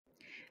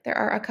There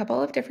are a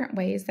couple of different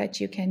ways that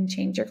you can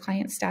change your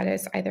client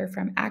status, either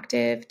from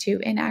active to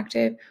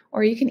inactive,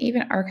 or you can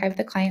even archive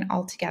the client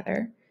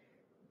altogether.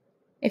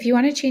 If you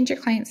want to change your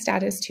client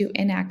status to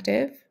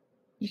inactive,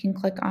 you can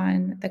click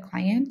on the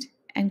client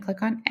and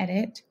click on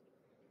edit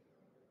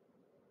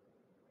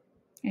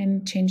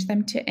and change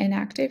them to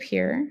inactive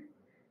here.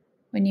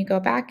 When you go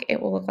back,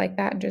 it will look like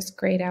that and just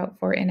grayed out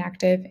for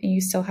inactive, and you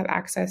still have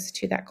access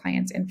to that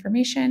client's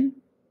information.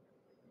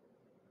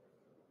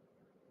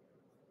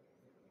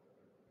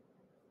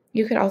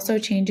 You could also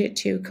change it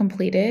to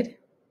completed.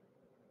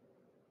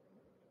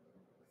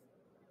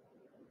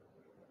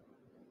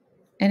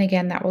 And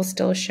again, that will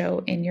still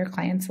show in your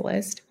clients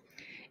list.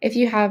 If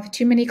you have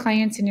too many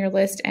clients in your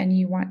list and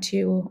you want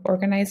to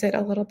organize it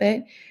a little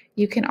bit,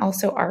 you can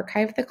also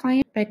archive the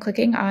client by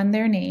clicking on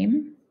their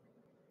name.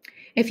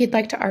 If you'd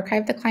like to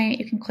archive the client,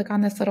 you can click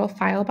on this little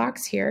file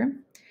box here.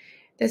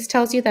 This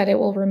tells you that it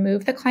will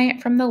remove the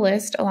client from the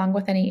list along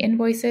with any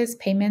invoices,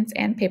 payments,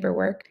 and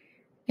paperwork.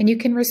 And you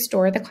can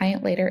restore the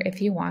client later if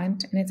you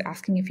want, and it's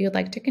asking if you'd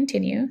like to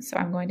continue. So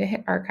I'm going to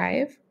hit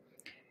archive.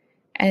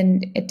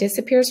 And it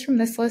disappears from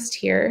this list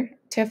here.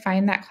 To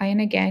find that client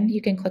again,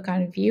 you can click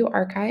on View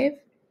Archive,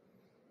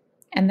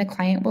 and the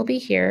client will be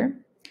here.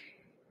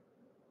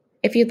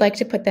 If you'd like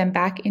to put them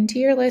back into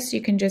your list,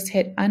 you can just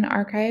hit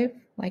Unarchive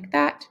like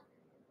that.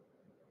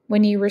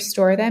 When you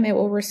restore them, it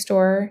will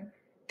restore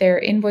their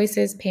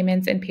invoices,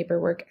 payments, and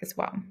paperwork as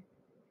well.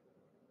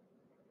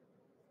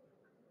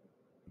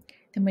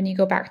 Then when you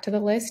go back to the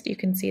list, you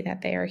can see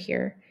that they are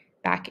here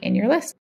back in your list.